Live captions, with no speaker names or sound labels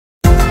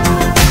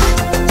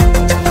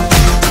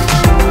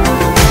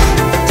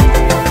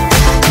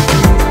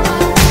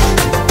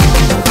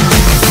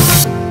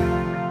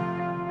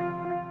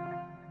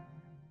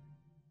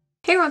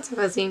everyone,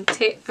 Salvaje.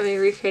 Today I'm going to be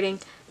recreating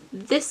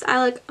this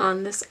eye look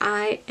on this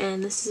eye,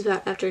 and this is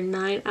about after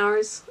 9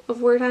 hours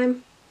of wear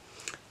time.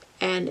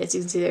 And as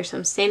you can see, there's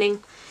some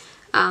staining.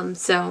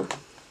 So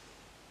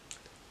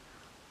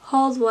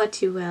hold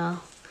what you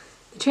will.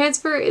 The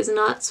transfer is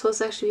not supposed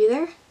to actually be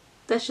there.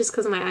 That's just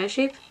because of my eye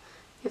shape.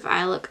 If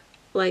I look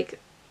like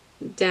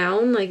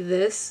down like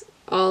this,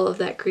 all of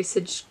that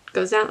creasage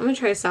goes down. I'm going to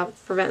try to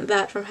prevent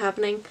that from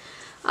happening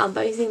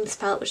by using this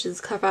palette, which is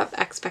ColourPop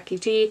X Becky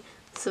G.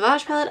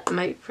 Salvaje palette. I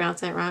might be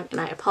pronouncing it wrong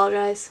and I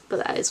apologize, but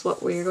that is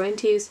what we're going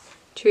to use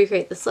to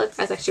recreate this look.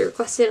 I was actually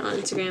requested on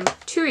Instagram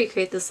to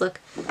recreate this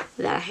look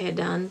that I had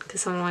done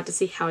because someone wanted to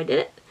see how I did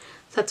it.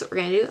 So that's what we're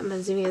going to do. I'm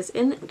going to zoom you guys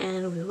in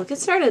and we will get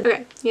started.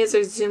 Okay, you guys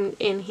are zoomed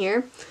in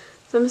here.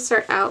 So I'm going to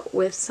start out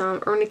with some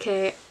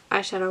Decay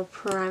eyeshadow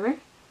primer.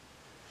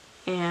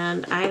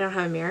 And I don't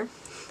have a mirror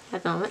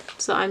at the moment,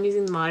 so I'm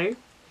using the monitor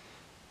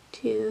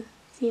to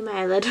see my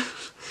eyelid.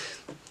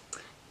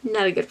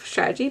 Not a good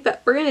strategy,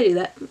 but we're gonna do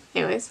that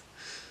anyways.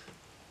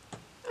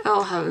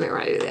 I'll have a mirror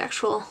when I do the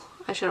actual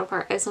eyeshadow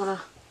part. I just want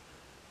to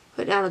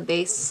put down a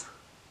base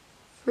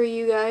for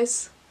you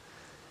guys.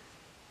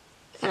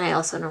 And I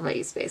also normally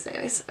use base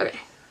anyways. Okay,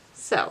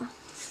 so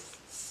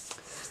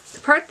the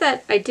part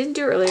that I didn't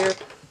do earlier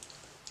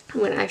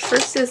when I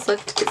first did this look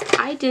is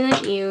I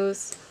didn't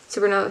use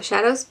Supernova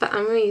shadows, but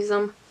I'm going to use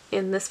them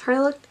in this part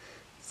of the look.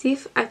 See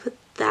if I put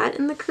that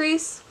in the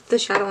crease, the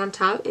shadow on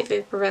top, if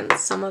it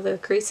prevents some of the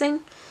creasing,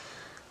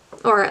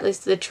 or at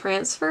least the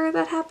transfer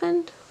that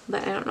happened,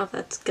 but I don't know if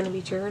that's going to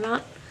be true or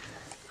not.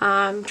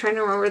 I'm trying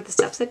to remember the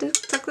steps I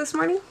took this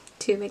morning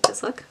to make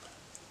this look.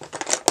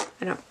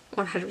 I don't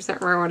 100%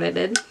 remember what I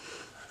did,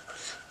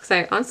 because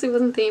I honestly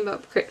wasn't thinking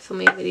about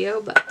filming a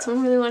video, but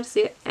someone really wanted to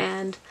see it,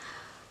 and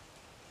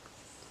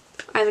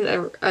I haven't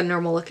done a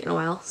normal look in a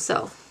while,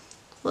 so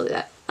we'll do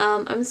that.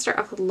 I'm going to start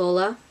off with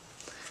Lola,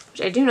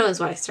 which I do know is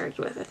what I started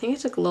with. I think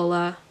I took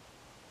Lola.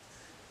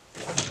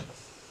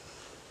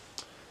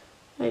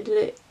 I did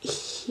it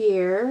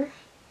here.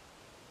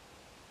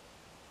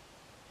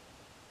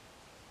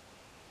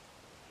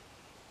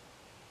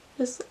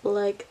 Just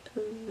like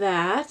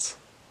that.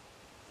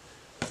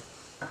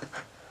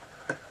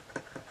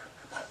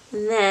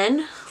 And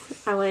then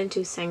I went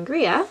into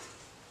Sangria.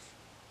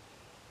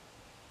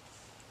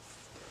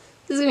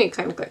 This is going to be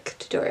kind of a quick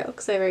tutorial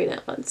because I've already done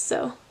it once,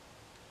 so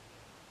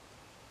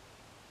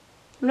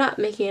I'm not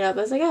making it up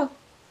as I go,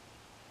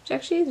 which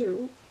actually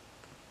is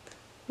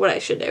what I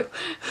should do.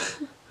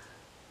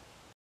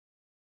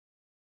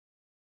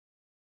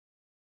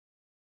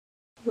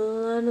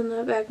 Blending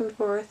that back and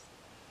forth.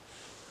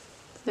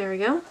 There we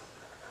go.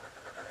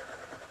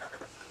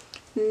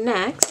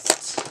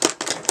 Next,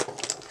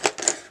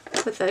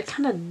 with a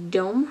kind of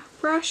dome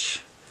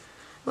brush,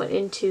 I went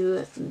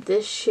into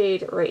this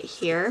shade right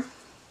here,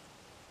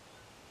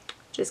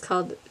 which is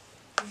called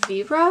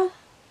Vibra.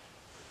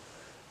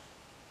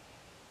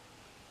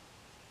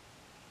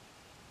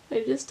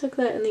 I just took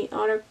that in the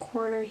outer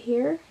corner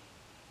here,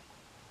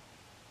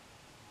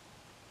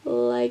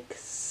 like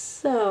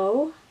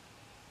so.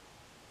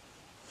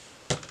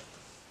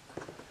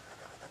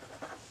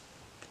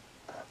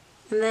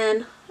 And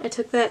then I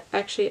took that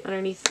actually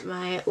underneath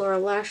my lower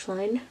lash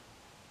line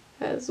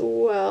as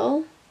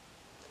well,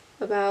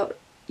 about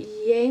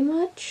yay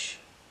much.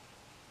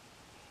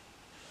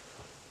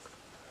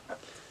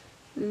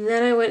 And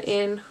then I went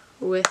in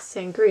with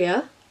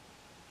Sangria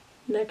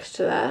next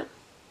to that.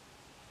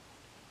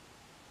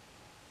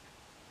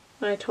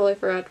 I totally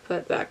forgot to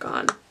put back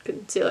on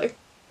concealer.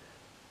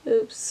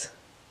 Oops.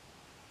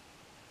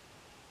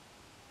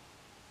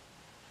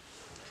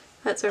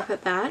 That's where I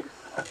put that.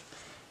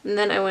 And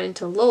then I went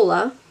into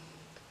Lola,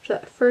 which is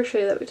that first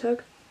shade that we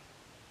took,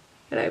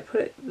 and I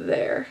put it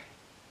there.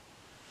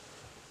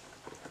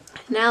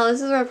 Now this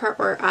is the part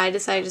where I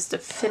decided just to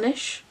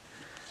finish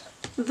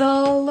the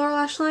lower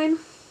lash line.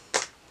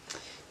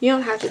 You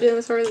don't have to do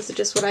this order, this is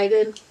just what I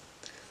did.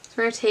 So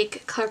we're going to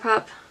take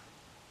ColourPop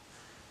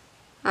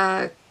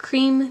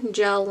Creme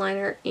Gel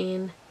Liner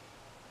in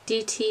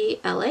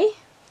DTLA,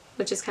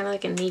 which is kind of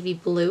like a navy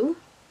blue.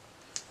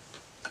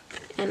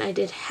 And I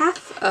did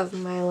half of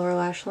my lower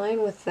lash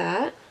line with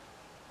that.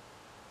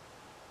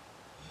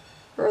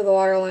 Or the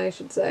waterline, I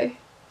should say.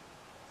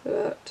 So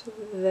about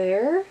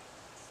there.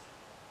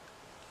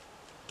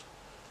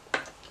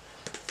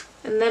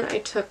 And then I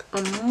took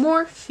a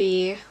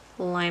Morphe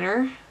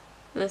liner.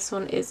 This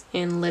one is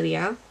in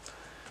Lydia,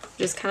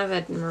 which is kind of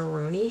a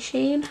maroony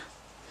shade,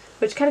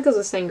 which kind of goes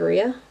with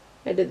Sangria.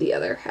 I did the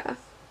other half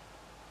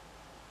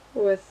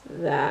with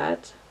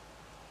that.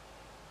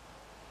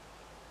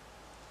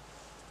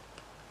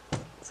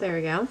 So there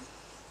we go.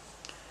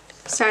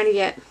 Starting to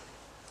get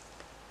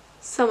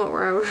somewhat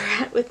where we're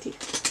at with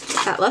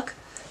that look.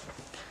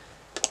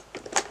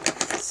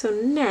 So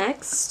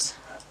next,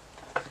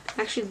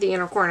 actually the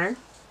inner corner,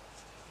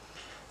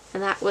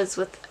 and that was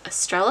with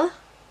Astrology,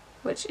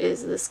 which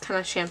is this kind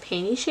of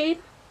champagne-y shade.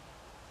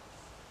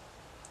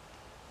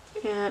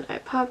 And I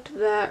popped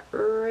that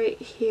right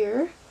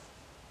here.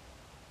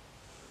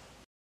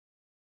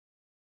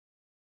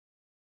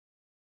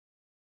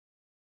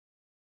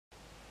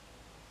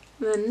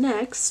 And then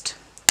next,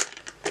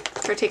 we're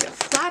going to take a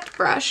flat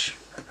brush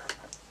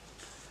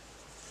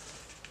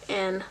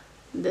and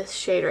this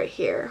shade right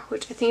here,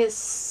 which I think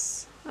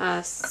is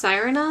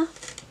Sirena.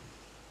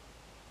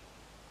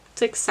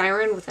 It's like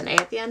Siren with an A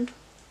at the end.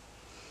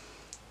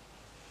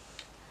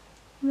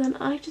 And then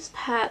I just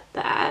pat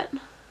that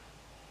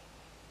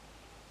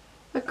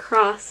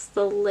across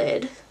the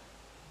lid.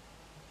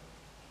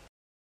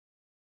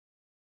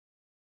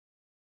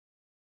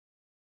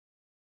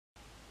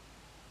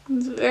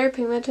 It's very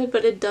pigmented,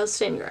 but it does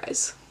stain your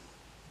eyes.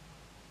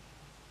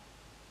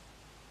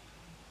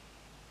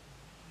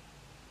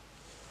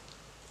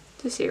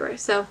 To see right.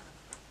 So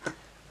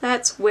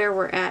that's where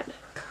we're at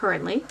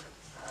currently.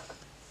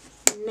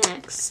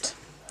 Next,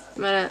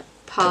 I'm going to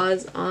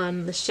pause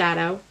on the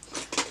shadow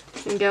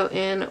and go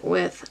in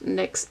with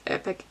NYX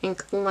Epic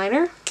Ink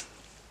Liner.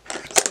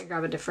 Just going to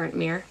grab a different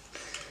mirror.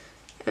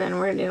 And then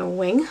we're going to do a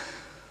wing.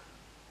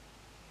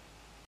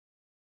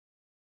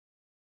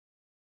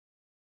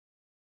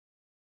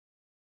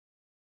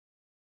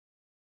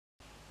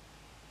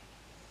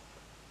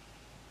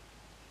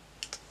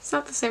 It's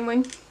not the same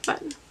wing,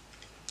 but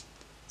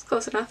it's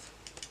close enough.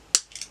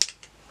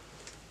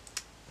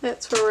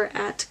 That's where we're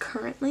at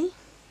currently.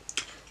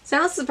 So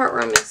now this is the part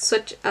where I'm going to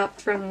switch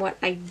up from what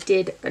I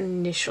did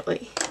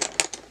initially,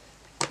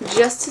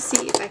 just to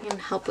see if I can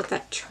help with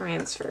that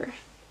transfer.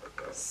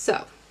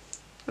 So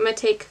I'm going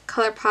to take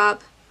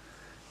ColourPop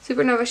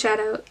Supernova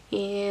Shadow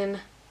in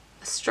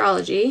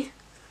Astrology.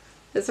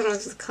 This one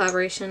was a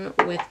collaboration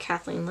with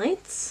Kathleen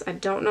Lights. I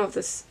don't know if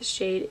this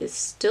shade is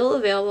still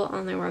available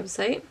on their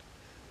website.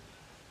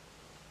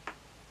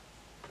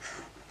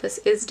 This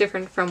is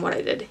different from what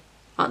I did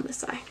on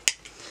this eye.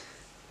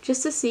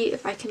 Just to see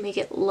if I can make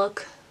it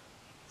look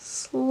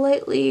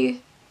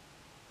slightly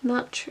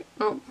not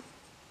oh,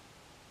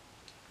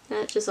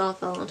 that just all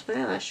fell onto my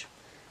eyelash.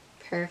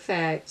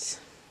 Perfect.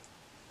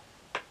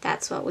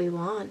 That's what we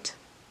want.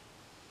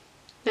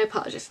 I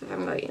apologize if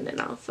I'm going in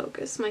and out of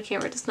focus. My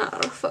camera does not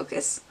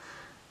autofocus.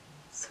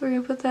 So we're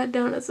going to put that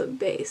down as a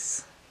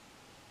base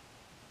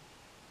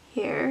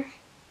here.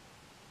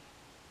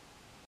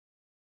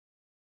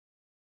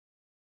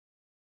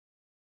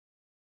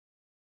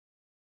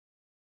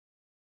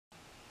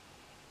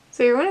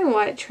 So you're wondering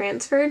why it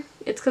transferred?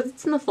 It's because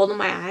it's in the fold of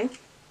my eye.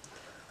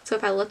 So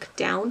if I look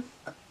down,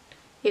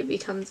 it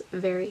becomes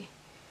very,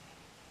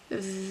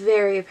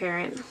 very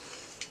apparent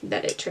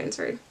that it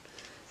transferred,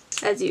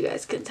 as you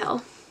guys can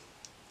tell.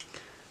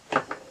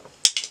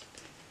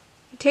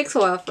 It takes a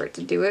while for it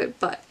to do it,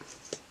 but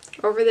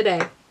over the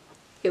day,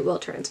 it will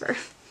transfer.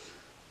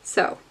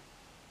 So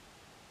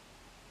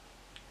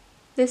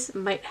this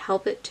might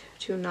help it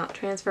to not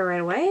transfer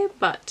right away,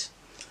 but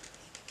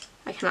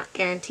I cannot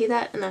guarantee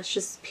that, and that's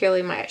just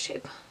purely my eye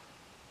shape.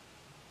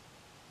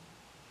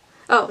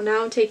 Oh,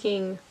 now I'm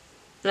taking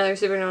another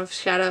Supernova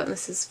shadow, and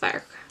this is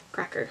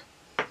Firecracker.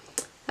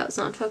 That was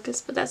not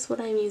focused, but that's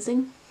what I'm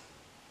using.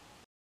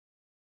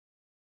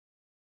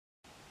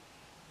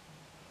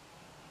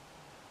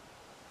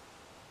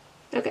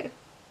 Okay,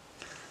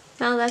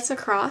 now that's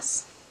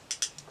across,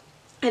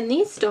 and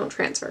these don't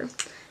transfer.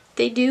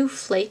 They do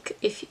flake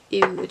if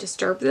you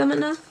disturb them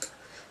enough,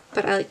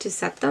 but I like to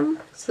set them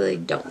so they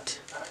don't.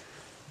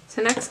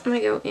 So next I'm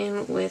going to go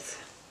in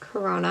with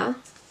Corona,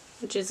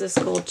 which is this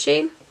gold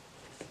shade.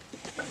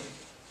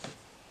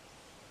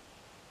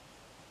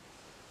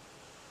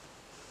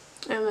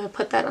 I'm going to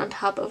put that on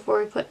top of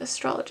where we put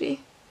Astrology.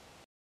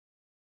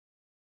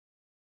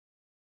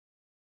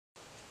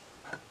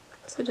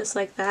 So just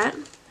like that.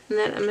 And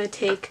then I'm going to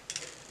take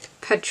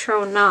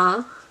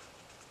Katrona,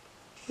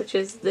 which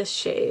is this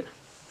shade,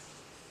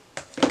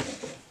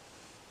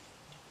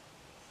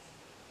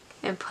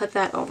 and put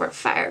that over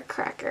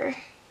Firecracker.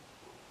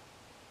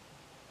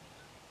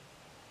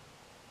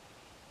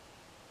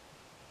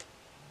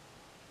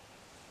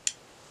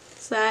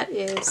 So that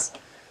is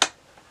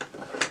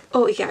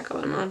what we got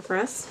going on for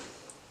us.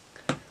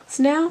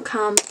 So now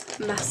comes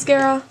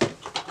mascara.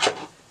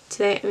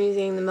 Today I'm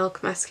using the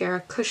Milk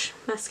Mascara Kush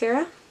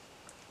Mascara.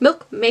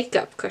 Milk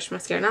Makeup Kush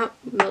Mascara, not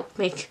Milk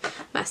Make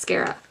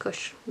Mascara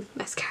Kush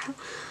Mascara.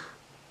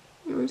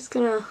 I'm just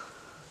gonna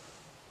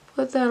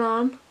put that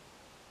on.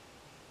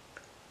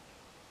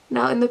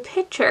 Now in the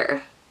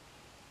picture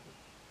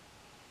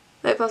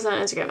that I posted on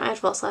Instagram, I had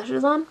false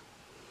lashes on.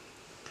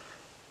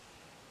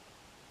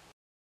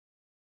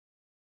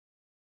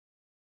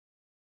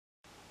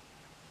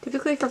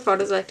 Typically for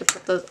photos I like to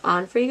put those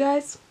on for you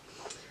guys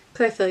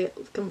because I feel like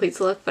it completes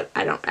the look, but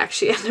I don't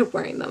actually end up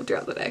wearing them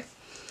throughout the day.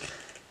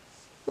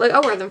 Like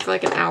I'll wear them for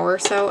like an hour or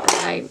so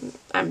and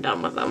I'm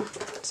done with them.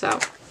 So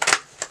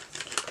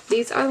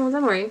these are the ones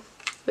I'm wearing,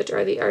 which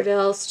are the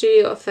Ardell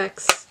Studio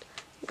Effects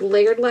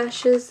layered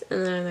lashes,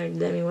 and then they're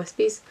Demi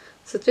Wispies.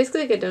 So it's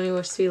basically like a Demi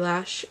Wispy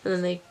lash, and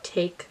then they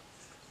take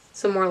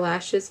some more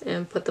lashes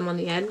and put them on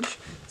the edge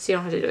so you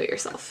don't have to do it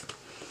yourself,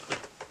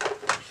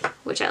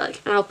 which I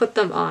like. And I'll put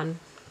them on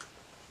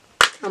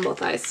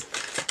both eyes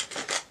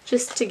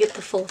just to get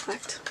the full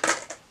effect.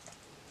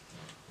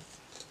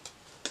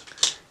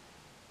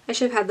 I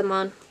should have had them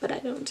on, but I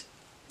don't.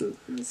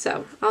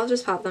 So I'll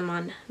just pop them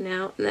on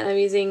now, and then I'm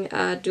using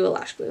Dual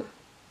Lash Glue.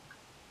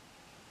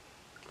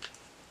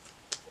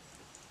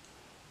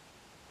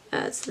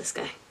 It's this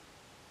guy.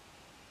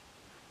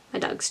 My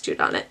dog stewed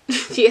on it,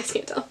 if you guys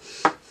can't tell.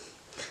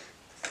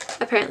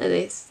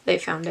 Apparently they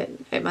found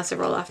it. It must have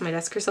rolled off my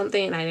desk or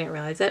something and I didn't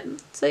realize it,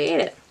 so they ate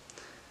it.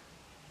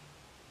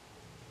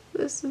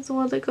 This is the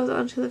one that goes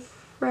onto the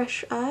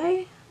fresh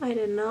eye. I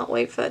did not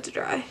wait for that to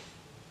dry.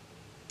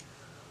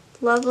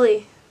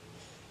 Lovely.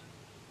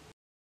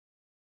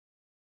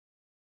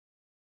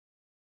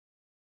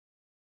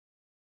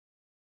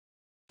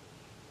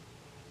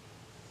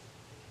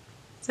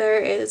 There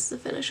is the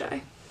finish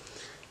eye.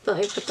 But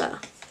let me put the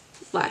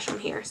lash on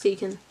here so you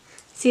can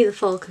see the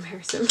full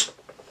comparison.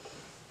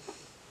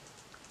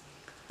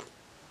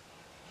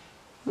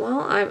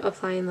 While I'm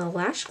applying the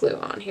lash glue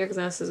on here, because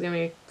this is going to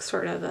be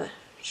sort of a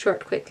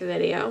short, quick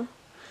video,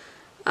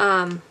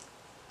 do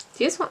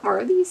you guys want more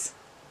of these?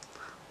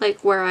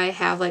 Like where I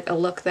have like a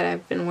look that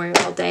I've been wearing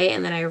all day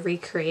and then I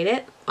recreate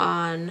it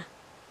on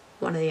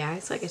one of the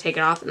eyes. Like I take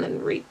it off and then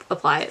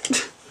reapply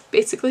it,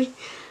 basically.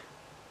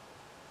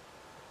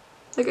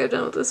 Like I've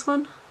done with this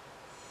one.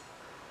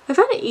 I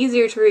found it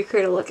easier to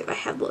recreate a look if I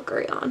had the look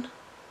right on.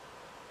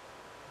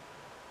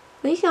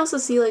 Then you can also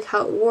see like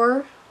how it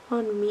wore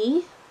on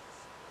me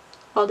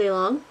all day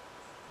long.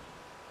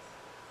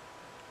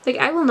 Like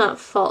I will not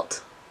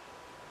fault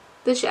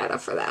the shadow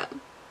for that.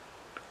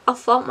 I'll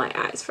fault my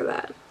eyes for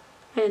that.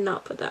 I did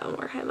not put that on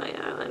where I had my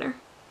eyeliner.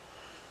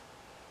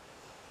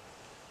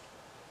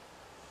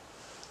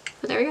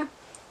 But there we go.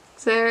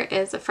 So there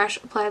is a fresh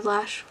applied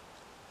lash,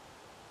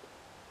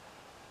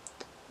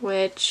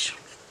 which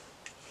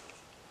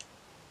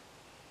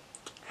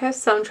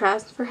has some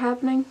transfer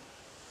happening,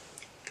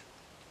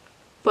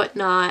 but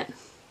not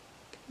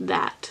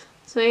that.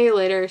 So maybe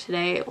later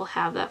today it will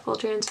have that full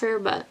transfer,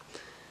 but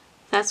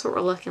that's what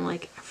we're looking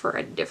like for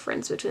a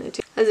difference between the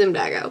two. I zoomed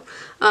out.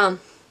 My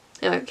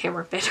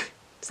camera bit.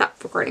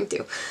 Stop recording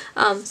too.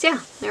 So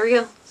yeah, there we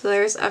go. So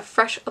there's a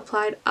fresh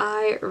applied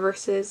eye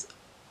versus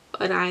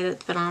an eye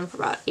that's been on for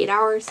about 8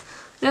 hours.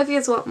 I know if you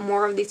guys want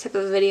more of these type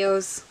of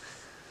videos,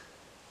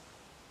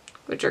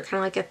 which are kind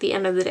of like at the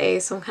end of the day,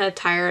 so I'm kind of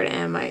tired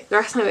and the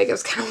rest of my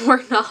makeup's kind of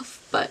worn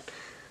off, but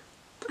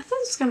I thought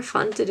it was kind of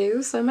fun to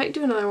do, so I might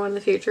do another one in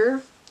the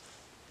future,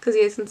 because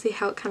you guys can see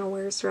how it kind of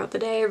wears throughout the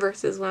day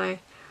versus when I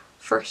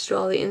first do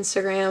all the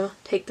Instagram,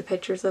 take the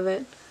pictures of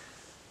it.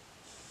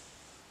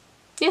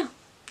 Yeah,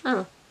 I don't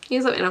know. You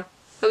guys let me know.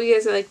 Hope you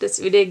guys liked this.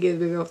 If you did, give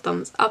me a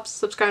thumbs up,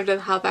 subscribe to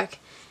the Howl Pack,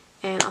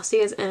 and I'll see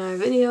you guys in a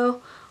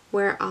video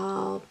where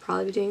I'll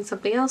probably be doing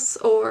something else,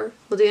 or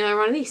we'll do another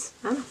one of these.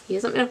 I don't know. You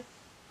guys let me know.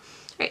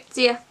 Alright,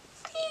 see ya.